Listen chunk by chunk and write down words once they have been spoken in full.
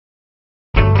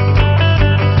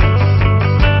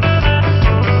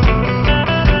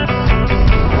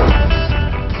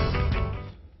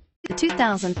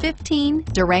2015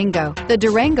 Durango. The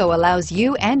Durango allows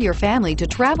you and your family to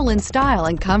travel in style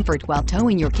and comfort while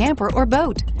towing your camper or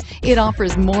boat. It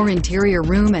offers more interior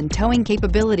room and towing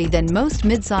capability than most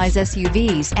midsize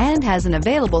SUVs and has an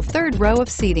available third row of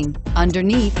seating.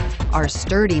 Underneath are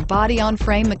sturdy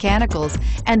body-on-frame mechanicals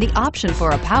and the option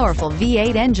for a powerful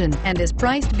V8 engine, and is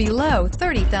priced below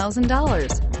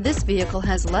 $30,000. This vehicle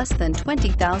has less than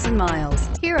 20,000 miles.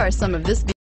 Here are some of this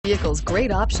vehicle's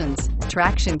great options: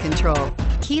 traction control,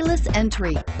 keyless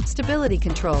entry, stability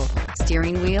control,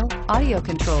 steering wheel audio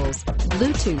controls,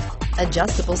 Bluetooth,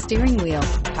 adjustable steering wheel,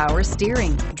 power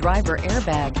steering, driver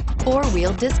airbag,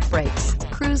 four-wheel disc brakes,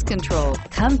 cruise control.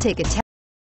 Come take a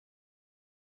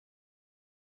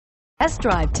test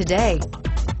drive today.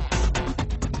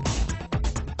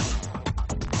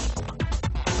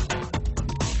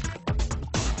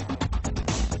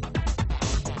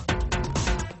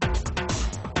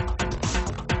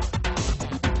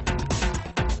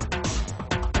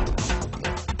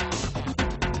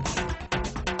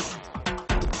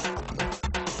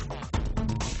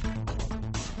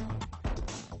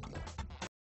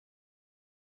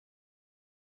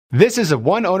 This is a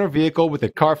one-owner vehicle with a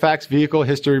Carfax Vehicle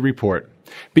History Report.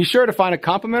 Be sure to find a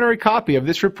complimentary copy of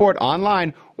this report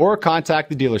online or contact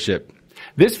the dealership.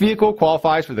 This vehicle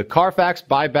qualifies for the Carfax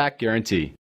Buyback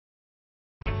Guarantee.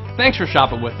 Thanks for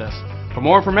shopping with us. For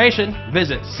more information,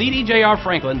 visit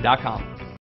cdjrfranklin.com.